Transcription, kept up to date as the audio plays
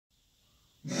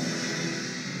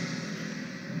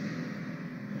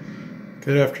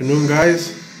Good afternoon,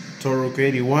 guys.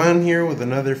 Toruk81 here with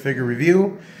another figure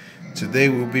review. Today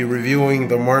we'll be reviewing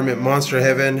the Marmit Monster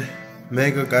Heaven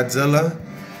Mega Godzilla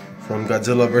from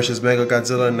Godzilla vs. Mega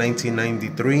Godzilla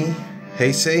 1993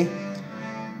 Heisei.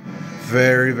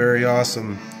 Very, very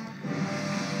awesome.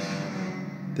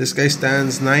 This guy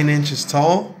stands 9 inches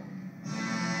tall.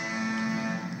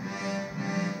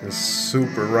 It's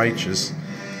super righteous.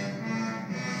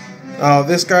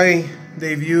 This guy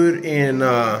debuted in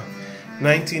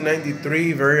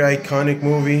 1993, very iconic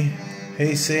movie,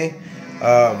 Heisei.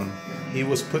 He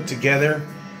was put together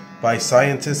by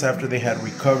scientists after they had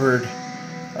recovered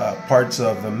parts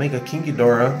of the Mecha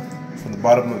from the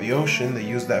bottom of the ocean. They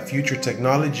used that future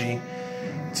technology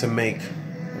to make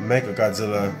Mecha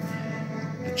Godzilla,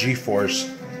 the G-Force,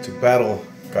 to battle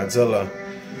Godzilla.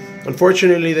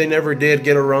 Unfortunately, they never did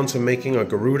get around to making a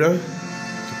Garuda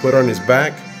to put on his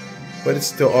back, but it's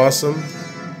still awesome.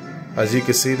 As you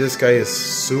can see, this guy is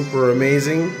super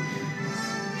amazing.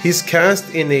 He's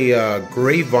cast in a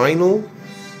gray vinyl,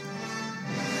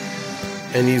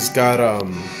 and he's got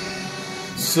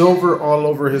silver all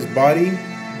over his body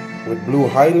with blue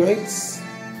highlights.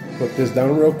 Put this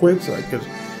down real quick so I could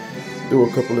do a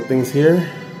couple of things here.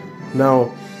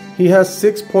 Now, he has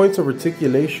 6 points of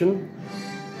articulation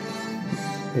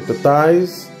at the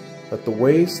thighs, at the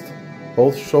waist,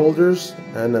 both shoulders,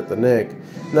 and at the neck.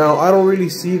 Now, I don't really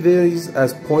see these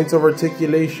as points of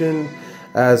articulation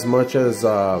as much as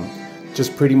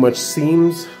just pretty much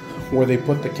seams where they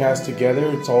put the cast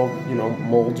together. It's all, you know,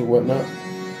 molds or whatnot.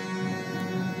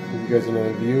 Give you guys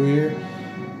another view here.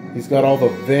 He's got all the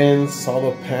vents, all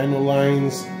the panel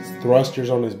lines, thrusters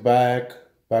on his back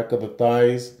of the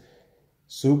thighs.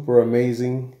 Super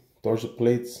amazing. Dorsal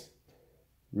plates,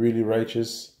 really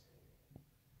righteous.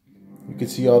 You can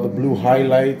see all the blue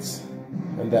highlights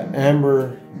and the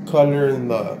amber color in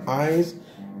the eyes.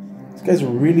 These guys are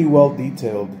really well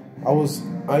detailed.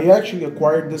 I actually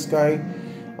acquired this guy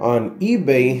on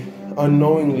eBay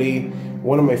unknowingly.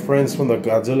 One of my friends from the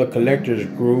Godzilla collectors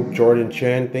group, Jordan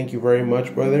Chan, thank you very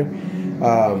much, brother.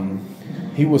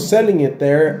 He was selling it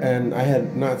there, and I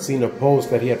had not seen a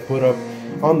post that he had put up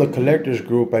on the collectors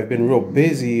group. I've been real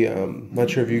busy.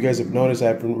 Not sure if you guys have noticed, I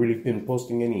haven't really been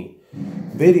posting any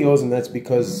videos, and that's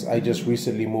because I just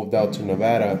recently moved out to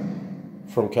Nevada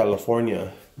from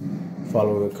California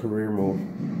following a career move.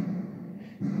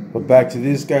 But back to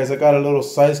these guys, I got a little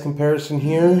size comparison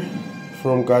here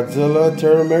from Godzilla,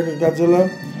 Terra America Godzilla.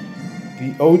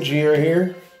 The OG right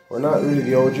here, or not really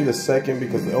the OG, the second,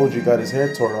 because the OG got his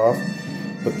hair torn off.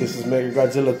 But this is Mega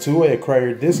Godzilla 2. I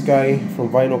acquired this guy from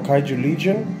Vinyl Kaiju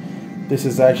Legion. This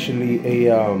is actually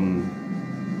a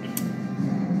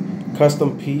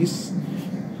custom piece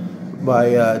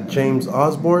by James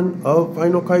Osborne of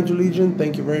Vinyl Kaiju Legion.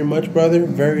 Thank you very much, brother.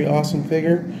 Very awesome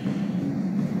figure.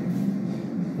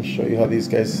 I'll show you how these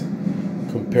guys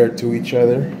compare to each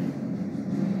other.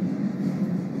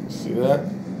 See that?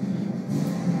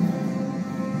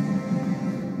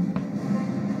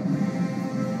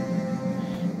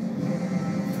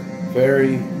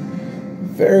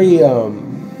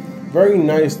 Very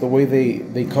nice the way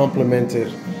they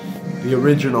complemented the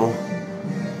original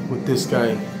with this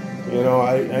guy. You know,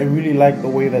 I really like the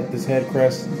way that this head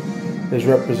crest is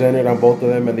represented on both of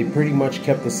them, and they pretty much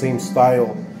kept the same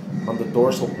style on the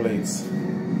dorsal plates.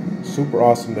 Super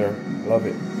awesome there. Love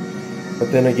it.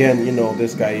 But then again, you know,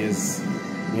 this guy is,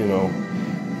 you know,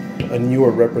 a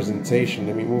newer representation.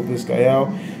 Let me move this guy out.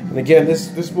 And again,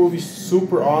 this movie's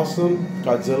super awesome.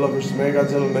 Godzilla vs. Mega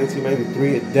Godzilla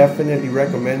 1993. I definitely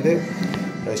recommend it.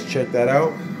 Guys, check that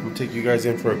out. I'm gonna take you guys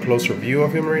in for a closer view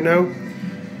of him right now.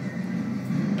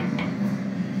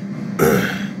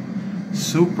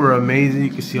 Super amazing. You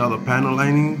can see all the panel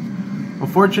lining.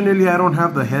 Unfortunately, I don't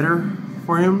have the header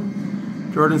for him.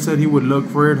 Jordan said he would look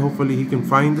for it. Hopefully he can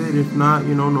find it. If not,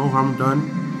 you know, no harm done.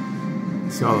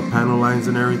 See all the panel lines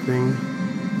and everything.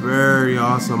 Very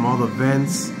awesome. All the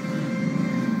vents.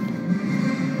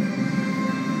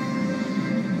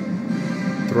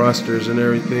 Thrusters and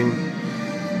everything.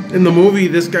 In the movie,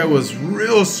 this guy was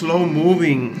real slow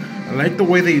moving. I like the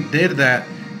way they did that.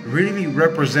 It really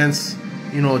represents,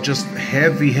 you know, just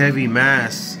heavy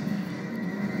mass.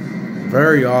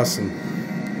 Very awesome.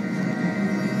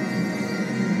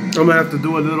 I'm gonna have to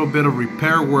do a little bit of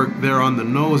repair work there on the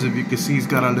nose. If you can see, he's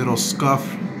got a little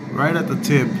scuff right at the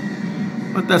tip,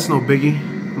 but that's no biggie.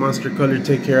 Monster Color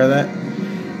take care of that.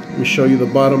 Let me show you the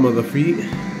bottom of the feet.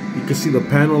 You can see the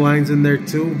panel lines in there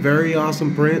too. Very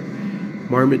awesome print.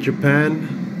 Marmit, Japan.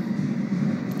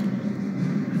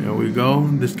 There we go.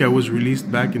 This guy was released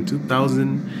back in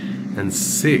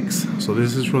 2006. So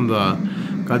this is from the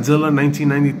Godzilla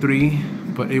 1993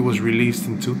 but it was released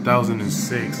in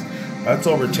 2006. That's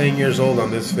over 10 years old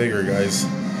on this figure, guys.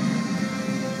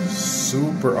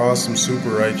 Super awesome, super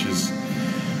righteous.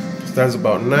 Stands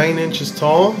about 9 inches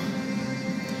tall.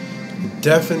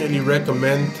 Definitely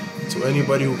recommend to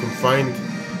anybody who can find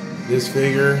this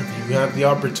figure. If you have the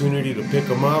opportunity to pick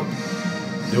them up,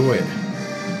 do it.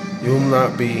 You will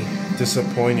not be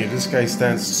disappointed. This guy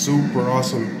stands super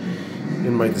awesome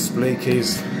in my display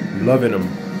case. Loving him.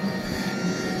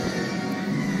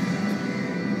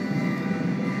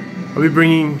 I'll be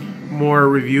bringing more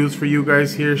reviews for you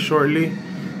guys here shortly.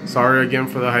 Sorry again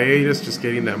for the hiatus, just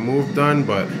getting that move done,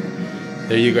 but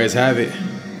there you guys have it.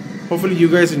 Hopefully you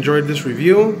guys enjoyed this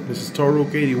review. This is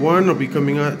Toruk81. I'll be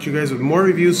coming at you guys with more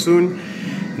reviews soon.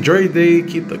 Enjoy your day,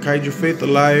 keep the kaiju faith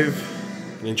alive,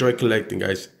 and enjoy collecting,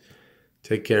 guys.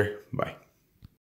 Take care. Bye.